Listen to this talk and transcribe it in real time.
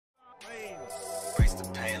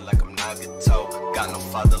got no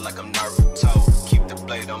father like I'm Naruto. Keep the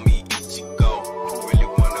blade on me, Ichigo. Who really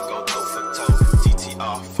wanna go toe for toe?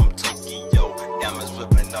 GTR from Tokyo. Diamonds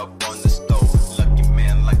whipping up on the stove. Lucky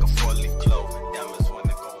man like a 4-leaf clove. Diamonds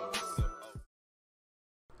wanna go and Mr.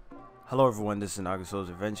 Hello everyone, this is Nagato's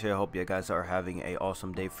Adventure. I hope you guys are having an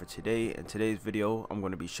awesome day for today. In today's video, I'm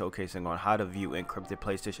going to be showcasing on how to view encrypted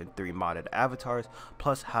PlayStation 3 modded avatars,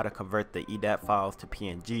 plus how to convert the Edat files to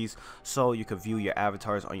PNGs so you can view your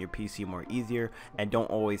avatars on your PC more easier and don't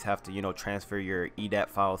always have to, transfer your Edat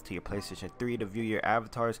files to your PlayStation 3 to view your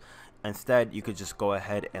avatars. Instead, you could just go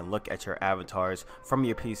ahead and look at your avatars from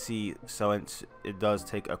your PC, so it does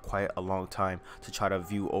take quite a long time to try to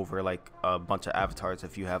view over like a bunch of avatars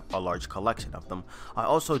if you have a large collection of them. I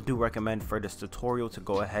also do recommend for this tutorial to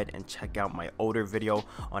go ahead and check out my older video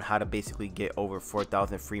on how to basically get over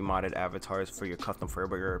 4,000 free modded avatars for your custom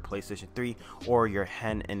firmware PlayStation 3 or your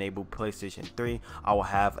HEN enabled PlayStation 3. I will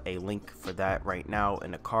have a link for that right now in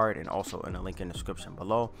the card and also in the link in the description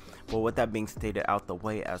below. But with that being stated out the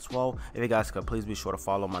way as well, if you guys could please be sure to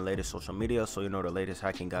follow my latest social media so you know the latest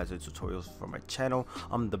hacking guides and tutorials for my channel.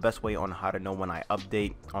 The best way on how to know when I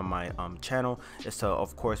update on my channel is to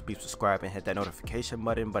of course be subscribed and hit that notification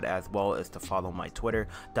button, but as well as to follow my Twitter.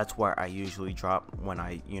 That's where I usually drop when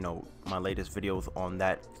I my latest videos on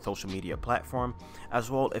that social media platform. As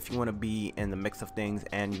well, if you want to be in the mix of things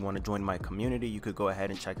and you want to join my community, you could go ahead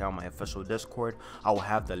and check out my official Discord. I will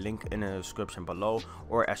have the link in the description below,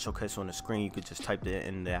 or as showcased on the screen, you could just type it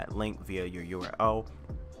in that link via your URL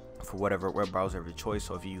for whatever web browser of your choice.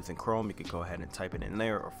 So if you're using Chrome, you could go ahead and type it in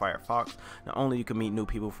there, or Firefox. Not only you can meet new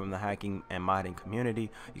people from the hacking and modding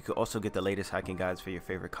community, you could also get the latest hacking guides for your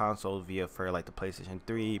favorite consoles for like the PlayStation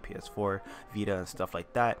 3, PS4, Vita and stuff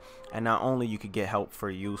like that. And not only you could get help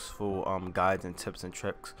for useful guides and tips and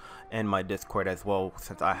tricks in my Discord as well,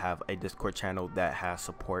 since I have a Discord channel that has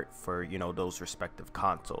support for those respective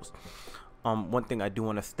consoles. One thing I do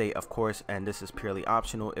want to state, of course, and this is purely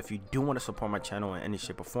optional, if you do want to support my channel in any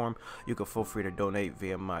shape or form, you can feel free to donate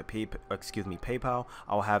via my PayPal.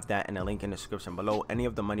 I'll have that in a link in the description below. Any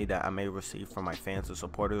of the money that I may receive from my fans and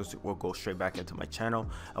supporters will go straight back into my channel.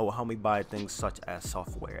 It will help me buy things such as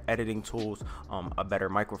software, editing tools, a better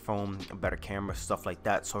microphone, a better camera, stuff like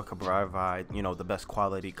that, so I can provide the best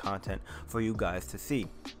quality content for you guys to see.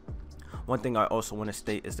 One thing I also want to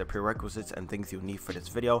state is the prerequisites and things you'll need for this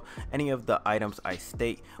video. Any of the items I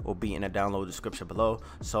state will be in the download description below.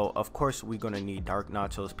 So of course we're going to need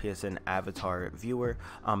Nacho's Psn Avatar Viewer.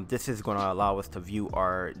 This is going to allow us to view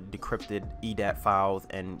our decrypted Edat files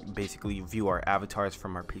and basically view our avatars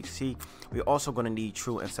from our PC. We're also going to need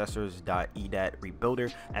TrueAncestors.edat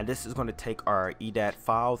Rebuilder, and this is going to take our Edat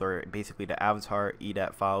files, or basically the avatar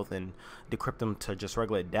Edat files, and decrypt them to just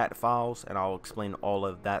regular DAT files, and I'll explain all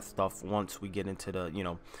of that stuff once we get into the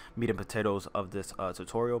meat and potatoes of this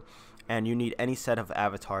tutorial. And you need any set of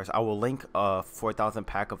avatars. I will link a 4,000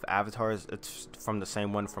 pack of avatars. It's from the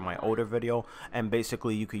same one from my older video, and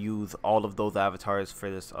basically you could use all of those avatars for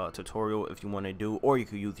this tutorial if you want to do, or you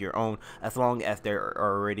could use your own as long as they're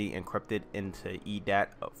already encrypted into Edat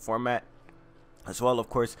format. As well, of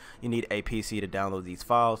course, you need a PC to download these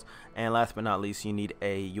files, and last but not least, you need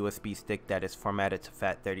a USB stick that is formatted to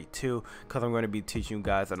FAT32, because I'm going to be teaching you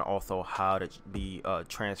guys and also how to be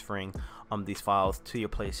transferring these files to your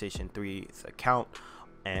PlayStation 3's account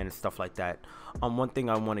and stuff like that. One thing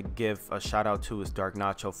I want to give a shout out to is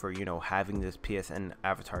Nacho for having this PSN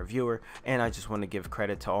Avatar Viewer, and I just want to give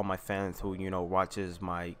credit to all my fans who watches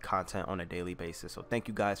my content on a daily basis. So thank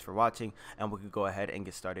you guys for watching, and we could go ahead and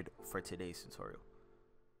get started for today's tutorial.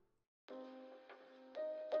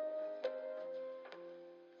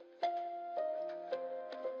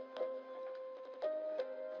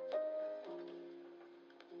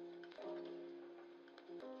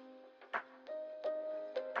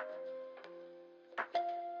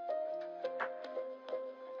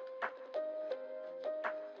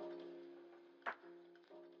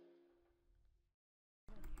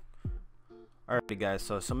 Alright guys,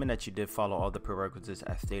 so assuming that you did follow all the prerequisites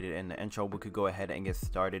as stated in the intro, we could go ahead and get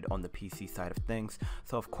started on the PC side of things.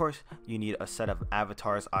 So of course you need a set of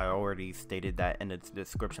avatars. I already stated that in the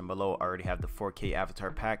description below. I already have the 4K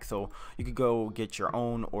avatar pack, so you could go get your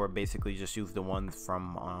own, or basically just use the ones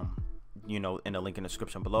from in the link in the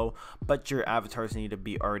description below. But your avatars need to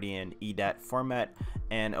be already in Edat format,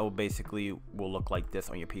 and it will basically look like this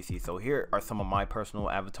on your PC. So here are some of my personal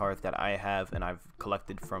avatars that I have and I've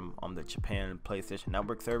collected from the Japan PlayStation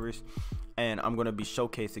Network servers, and I'm going to be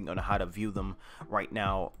showcasing on how to view them right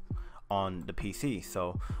now on the PC.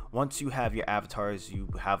 So once you have your avatars, you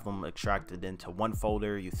have them extracted into one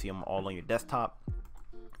folder. You see them all on your desktop.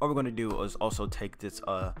 what we're going to do is also take this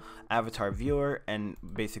avatar viewer and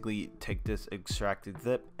basically take this extracted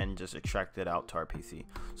zip and just extract it out to our PC.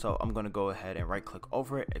 So I'm going to go ahead and right click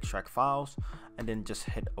over it, extract files, and then just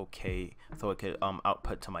hit OK so it could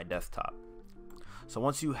output to my desktop. So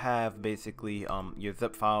once you have basically your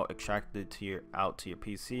zip file extracted to out to your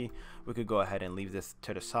PC, we could go ahead and leave this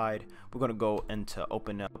to the side. We're going to go into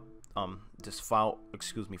open up this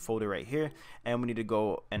folder right here, and we need to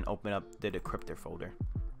go and open up the Decrypter folder.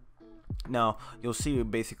 Now you'll see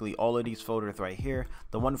basically all of these folders right here.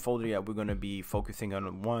 The one folder that we're going to be focusing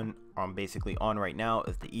on basically on right now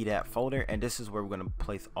is the Edat folder, and this is where we're going to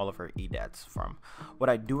place all of our Edats from. What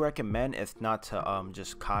I do recommend is not to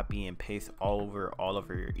just copy and paste all of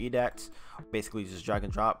your Edats, basically just drag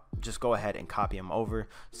and drop. Just go ahead and copy them over,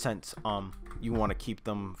 since you want to keep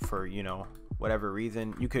them for whatever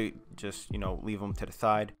reason. You could just leave them to the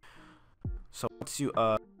side. So once you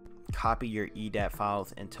copy your Edat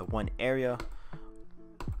files into one area,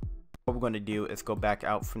 what we're going to do is go back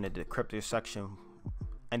out from the Decrypter section,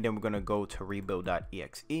 and then we're going to go to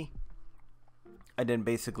rebuild.exe, and then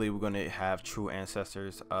basically we're going to have true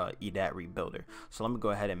ancestors Edat rebuilder. So let me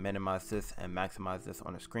go ahead and minimize this and maximize this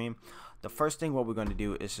on the screen. The first thing what we're going to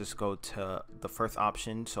do is just go to the first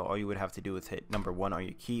option. So all you would have to do is hit number 1 on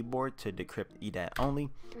your keyboard to decrypt Edat only,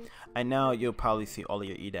 and now you'll probably see all of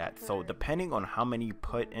your Edats. So depending on how many you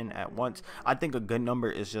put in at once, I think a good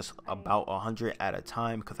number is just about 100 at a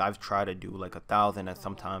time, because I've tried to do like 1,000, and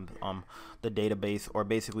sometimes the database, or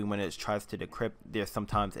basically when it tries to decrypt,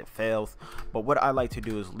 sometimes it fails. But what I like to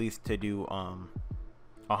do is at least to do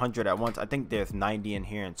 100 at once. I think there's 90 in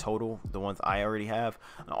here in total, the ones I already have.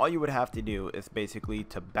 And all you would have to do is basically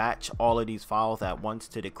to batch all of these files at once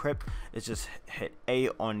to decrypt is just hit A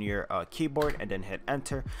on your keyboard and then hit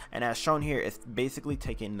enter, and as shown here, it's basically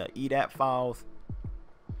taking the Edat files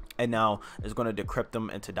and now it's going to decrypt them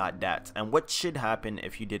into .dats. And what should happen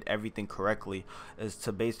if you did everything correctly is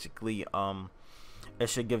to basically it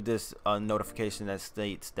should give this notification that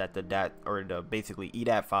states that the basically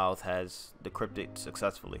Edat files has decrypted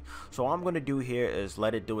successfully. So all I'm going to do here is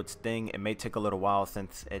let it do its thing. It may take a little while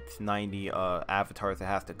since it's 90 avatars it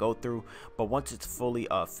has to go through, but once it's fully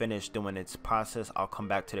finished doing its process, I'll come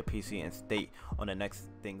back to the PC and state on the next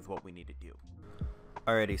things what we need to do.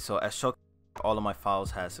 Alrighty, so as shown, all of my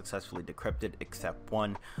files has successfully decrypted except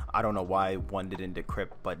one. I don't know why one didn't decrypt,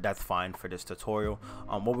 but that's fine for this tutorial.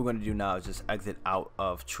 What we're going to do now is just exit out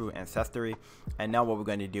of true ancestry, and now what we're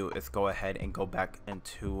going to do is go ahead and go back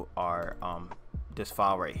into our this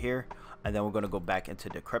file right here, and then we're going to go back into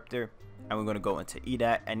Decrypter, and we're going to go into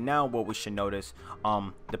Edat. And now what we should notice,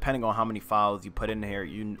 depending on how many files you put in here,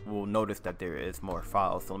 you will notice that there is more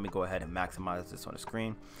files. So let me go ahead and maximize this on the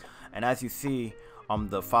screen, and as you see,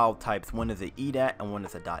 the file types, one is a Edat and one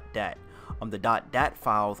is a .dat. The .dat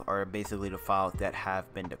files are basically the files that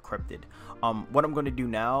have been decrypted. What I'm going to do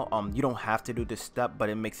now, you don't have to do this step, but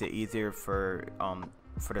it makes it easier for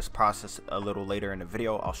this process a little later in the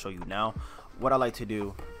video. I'll show you now. What I like to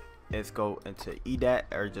do is go into Edat,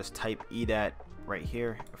 or just type Edat right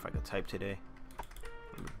here, if I could type today.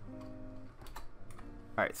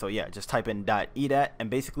 Alright, so yeah, just type in .edat and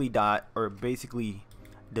basically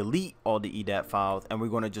delete all the Edat files, and we're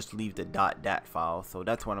going to just leave the .dat file. So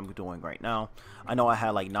that's what I'm doing right now. I know I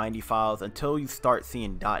had like 90 files. Until you start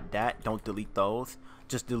seeing .dat, don't delete those,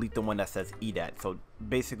 just delete the one that says Edat. So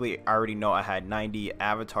basically I already know I had 90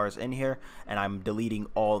 avatars in here, and I'm deleting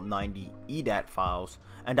all 90 Edat files,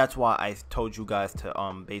 and that's why I told you guys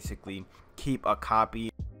to basically keep a copy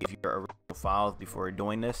of your original files before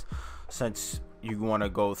doing this, since you want to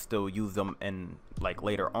go still use them in like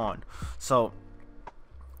later on. So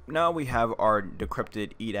now we have our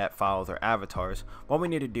decrypted Edat files or avatars. What we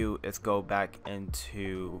need to do is go back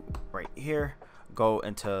into right here, go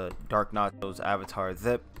into Dark Nacho's avatar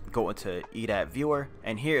zip, go into Edat viewer,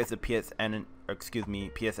 and here is the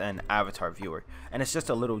PSN Avatar Viewer, and it's just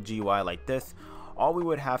a little GUI like this. All we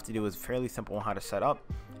would have to do is fairly simple on how to set up,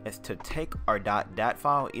 is to take our .dat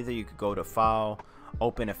file. Either you could go to file,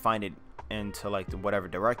 open, and find it into like the whatever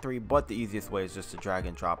directory, but the easiest way is just to drag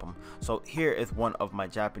and drop them. So here is one of my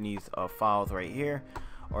Japanese files right here,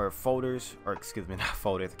 or folders, or excuse me, not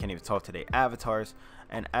folders, I can't even talk today, avatars.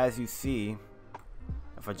 And as you see,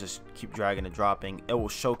 if I just keep dragging and dropping, it will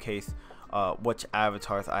showcase which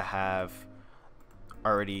avatars I have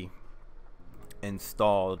already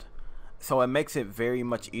installed. So it makes it very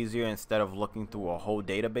much easier instead of looking through a whole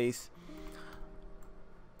database.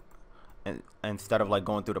 And instead of like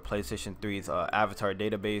going through the PlayStation 3's avatar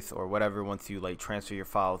database or whatever, once you like transfer your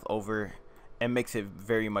files over, it makes it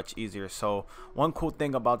very much easier. So one cool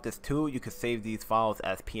thing about this too, you could save these files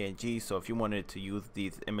as PNG. So if you wanted to use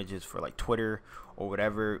these images for like Twitter or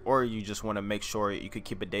whatever, or you just want to make sure you could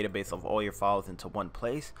keep a database of all your files into one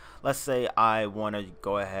place. Let's say I want to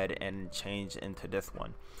go ahead and change into this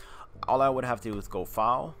one. All I would have to do is go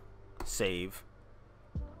File, Save,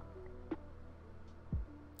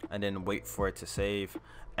 and then wait for it to save.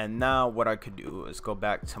 And now what I could do is go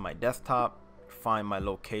back to my desktop, find my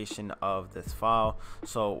location of this file.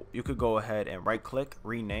 So you could go ahead and right click,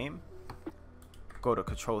 rename, go to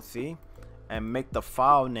Control C, and make the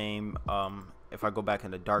file name, if I go back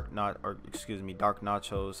into Dark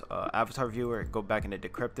Nacho's Avatar Viewer, go back into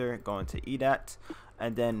Decrypter, go into Edats,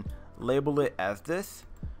 and then label it as this,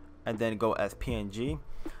 and then go as PNG.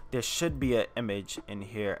 There should be an image in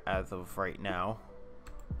here as of right now.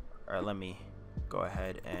 Alright, let me go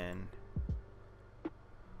ahead and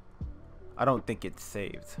I don't think it's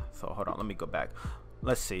saved. So hold on, let me go back.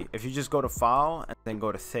 Let's see. If you just go to File and then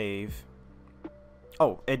go to Save.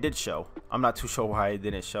 Oh, it did show. I'm not too sure why it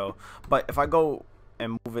didn't show. But if I go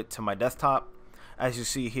and move it to my desktop, as you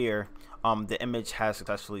see here, the image has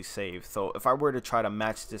successfully saved. So if I were to try to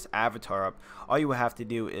match this avatar up, all you would have to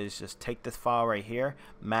do is just take this file right here,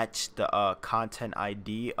 match the content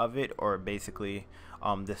ID of it, or basically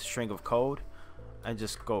this string of code, and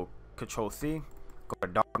just go Control C, go to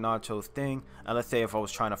Dark Nacho's thing, and let's say if I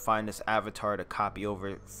was trying to find this avatar to copy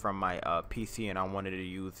over from my PC and I wanted to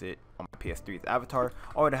use it on my PS3's avatar,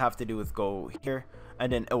 all I'd have to do is go here,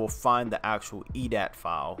 and then it will find the actual Edat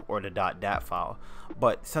file or the .dat file.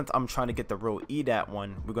 But since I'm trying to get the real Edat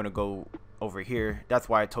one, we're gonna go over here. That's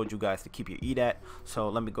why I told you guys to keep your Edat. So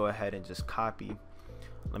let me go ahead and just copy.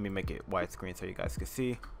 Let me make it widescreen so you guys can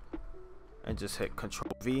see, and just hit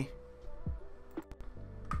Control V.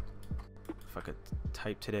 If I could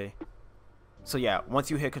type today. So yeah, once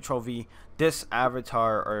you hit Control V, this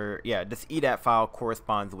avatar, or yeah, this Edat file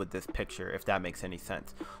corresponds with this picture, if that makes any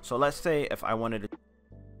sense. So let's say if I wanted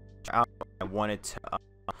to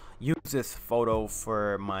use this photo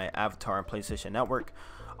for my avatar on PlayStation Network,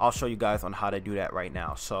 I'll show you guys on how to do that right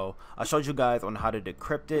now. So I showed you guys on how to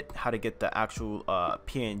decrypt it, how to get the actual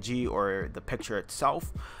PNG or the picture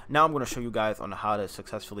itself. Now I'm going to show you guys on how to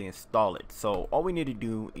successfully install it. So all we need to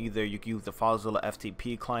do, either you can use the FileZilla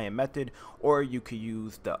FTP client method, or you could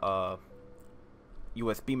use the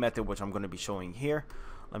USB method, which I'm going to be showing here.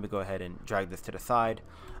 Let me go ahead and drag this to the side.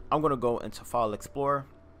 I'm going to go into File Explorer,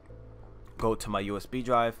 go to my USB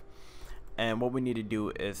drive. And what we need to do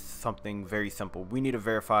is something very simple. We need to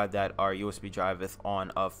verify that our USB drive is on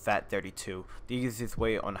a FAT32. The easiest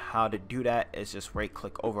way on how to do that is just right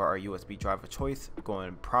click over our USB drive of choice, go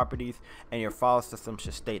in Properties, and your file system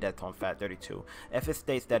should state that's on FAT32. If it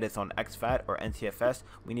states that it's on exFAT or NTFS,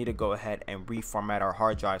 we need to go ahead and reformat our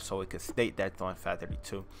hard drive so it could state that's on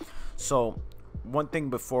FAT32. So one thing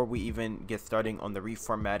before we even get starting on the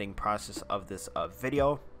reformatting process of this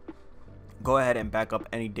video, go ahead and back up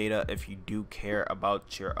any data if you do care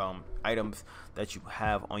about your items that you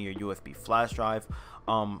have on your USB flash drive.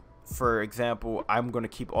 For example, I'm going to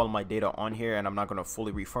keep all of my data on here, and I'm not going to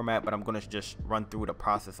fully reformat, but I'm going to just run through the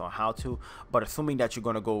process on how to. But assuming that you're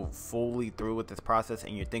going to go fully through with this process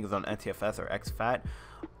and your thing is on NTFS or exFAT,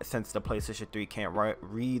 since the PlayStation 3 can't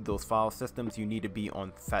read those file systems, you need to be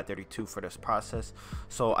on FAT32 for this process.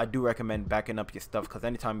 So I do recommend backing up your stuff, because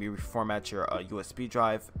anytime you reformat your USB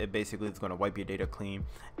drive, it basically is going to wipe your data clean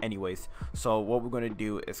anyways. So what we're going to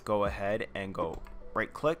do is go ahead and go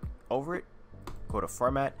right click over it, go to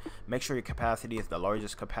Format, make sure your capacity is the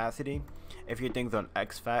largest capacity. If your thing's on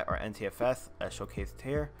exFAT or NTFS, as showcased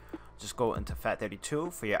here, just go into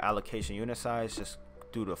FAT32. For your allocation unit size, just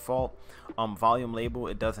do default. Volume label,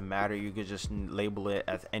 it doesn't matter, you could just label it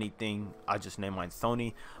as anything. I just name mine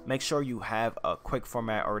Sony. Make sure you have a quick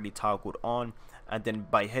format already toggled on, and then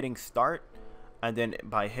by hitting start, and then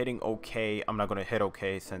by hitting OK, I'm not going to hit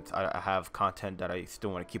OK since I have content that I still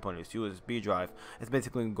want to keep on this USB drive. It's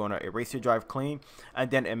basically going to erase your drive clean, and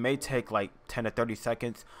then it may take like 10 to 30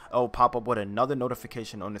 seconds. It'll pop up with another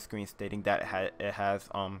notification on the screen stating that it has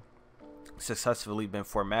successfully been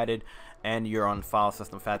formatted and you're on file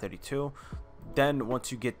system FAT32. Then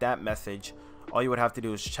once you get that message, all you would have to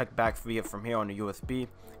do is check back via from here on the USB,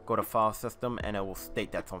 go to file system, and it will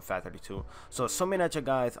state that's on FAT32. So assuming that you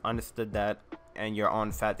guys understood that and you're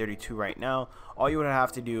on FAT32 right now, all you would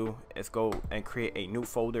have to do is go and create a new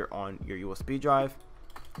folder on your USB drive,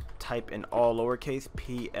 type in all lowercase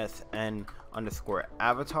PSN _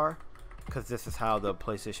 avatar, because this is how the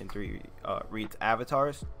PlayStation 3 reads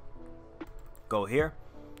avatars. Go here,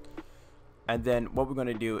 And then what we're going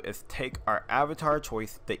to do is take our avatar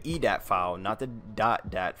choice, the Edat file, not the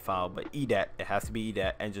 .dat file, but Edat, it has to be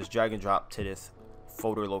Edat, and just drag and drop to this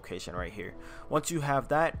folder location right here. Once you have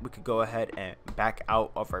that, we could go ahead and back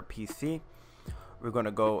out of our PC. We're going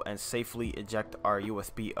to go and safely eject our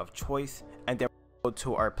USB of choice, and then go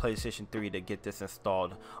to our PlayStation 3 to get this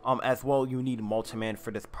installed. As well, you need Multiman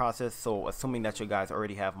for this process, so assuming that you guys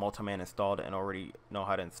already have Multiman installed and already know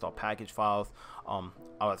how to install package files,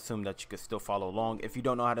 I'll assume that you could still follow along. If you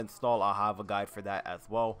don't know how to install, I'll have a guide for that as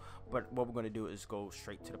well. But what we're going to do is go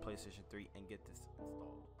straight to the PlayStation 3 and get this installed.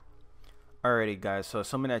 Alrighty guys, so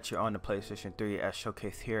assuming that you're on the PlayStation 3 as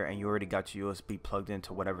showcased here, and you already got your USB plugged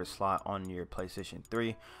into whatever slot on your PlayStation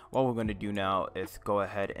 3, what we're going to do now is go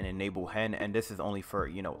ahead and enable HEN, and this is only for,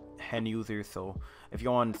 you know, HEN users. So if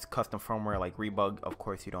you're on custom firmware like Rebug, of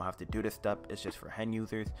course you don't have to do this step, it's just for HEN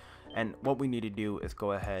users. And what we need to do is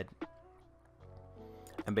go ahead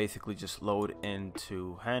and basically just load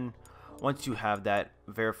into HEN. Once you have that,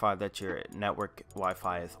 verify that your network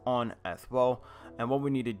Wi-Fi is on as well. And what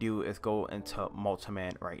we need to do is go into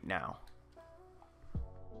Multiman right now.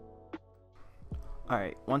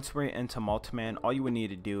 Alright, once we're into Multiman, all you would need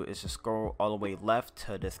to do is just scroll all the way left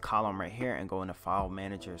to this column right here and go into File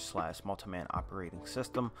Manager / Multiman Operating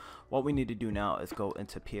System. What we need to do now is go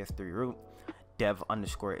into PS3 root,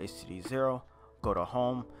 dev_HTTP0, go to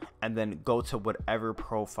home, and then go to whatever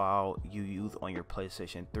profile you use on your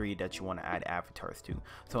PlayStation 3 that you want to add avatars to.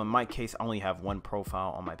 So in my case, I only have one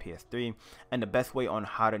profile on my PS3, and the best way on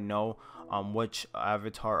how to know which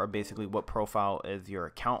avatar, or basically what profile is your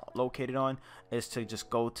account located on, is to just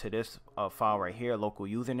go to this file right here, local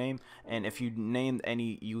username. And if you named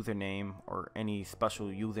any username or any special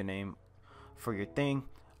username for your thing,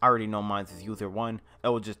 I already know mine is user 1. It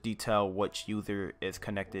will just detail which user is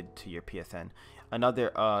connected to your PSN.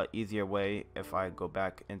 Another easier way, if I go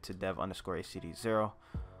back into dev_HTTP0,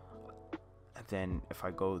 and then if I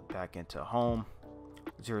go back into home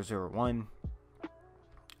 001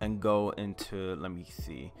 and go into, let me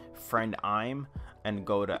see, friend I'm, and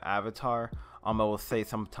go to avatar, I will say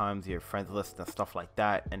sometimes your friends list and stuff like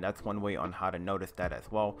that, and that's one way on how to notice that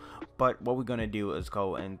as well. But what we're gonna do is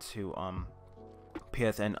go into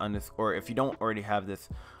PSN_, or if you don't already have this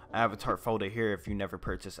avatar folder here, if you never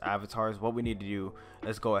purchased avatars, what we need to do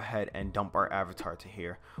is go ahead and dump our avatar to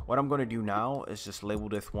here. What I'm going to do now is just label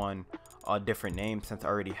this one a different name, since I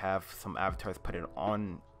already have some avatars put it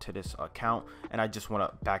on to this account, and I just want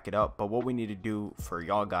to back it up. But what we need to do for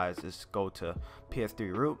y'all guys is go to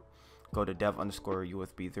PS3 root, go to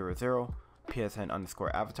dev_USB00,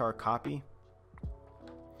 PSN_avatar, copy,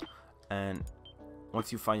 and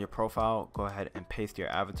once you find your profile, go ahead and paste your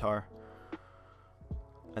avatar,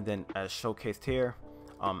 and then as showcased here,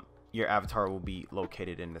 your avatar will be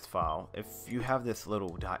located in this file. If you have this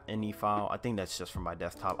little .ini file, I think that's just from my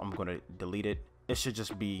desktop, I'm going to delete it. It should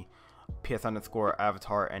just be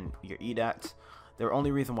PS_avatar and your Edats. The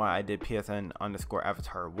only reason why I did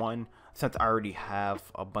PSN_avatar 1, since I already have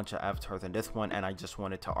a bunch of avatars in this one, and I just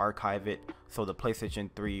wanted to archive it so the PlayStation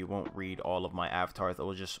 3 won't read all of my avatars, it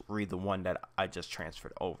will just read the one that I just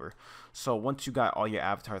transferred over. So once you got all your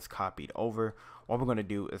avatars copied over, what we're going to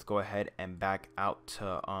do is go ahead and back out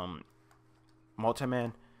to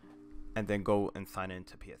Multiman, and then go and sign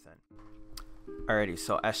into PSN. Alrighty,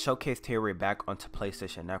 so as showcased here, we're back onto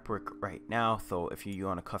PlayStation Network right now. So if you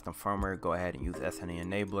on a custom firmware, go ahead and use SN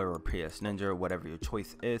Enabler or PS Ninja, whatever your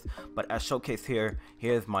choice is. But as showcased here,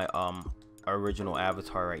 here's my original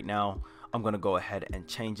avatar right now. I'm gonna go ahead and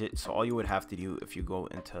change it. So all you would have to do, if you go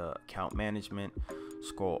into account management,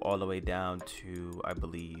 scroll all the way down to, I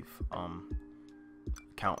believe,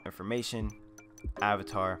 account information,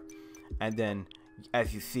 avatar, and then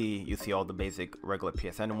as you see all the basic regular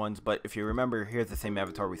PSN ones. But if you remember, here's the same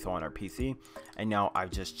avatar we saw on our PC, and now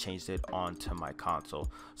I've just changed it onto my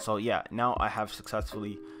console. So yeah, now I have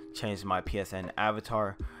successfully changed my PSN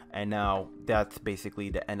avatar, and now that's basically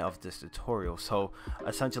the end of this tutorial. So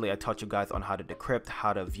essentially I taught you guys on how to decrypt,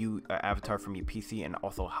 how to view an avatar from your PC, and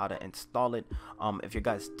also how to install it. If you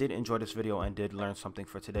guys did enjoy this video and did learn something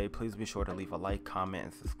for today, please be sure to leave a like, comment,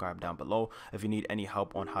 and subscribe down below. If you need any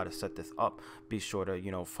help on how to set this up, be sure to,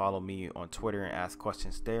 you know, follow me on Twitter and ask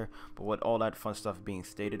questions there. But with all that fun stuff being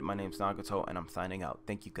stated, my name's Nagato, and I'm signing out.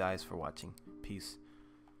 Thank you guys for watching. Peace.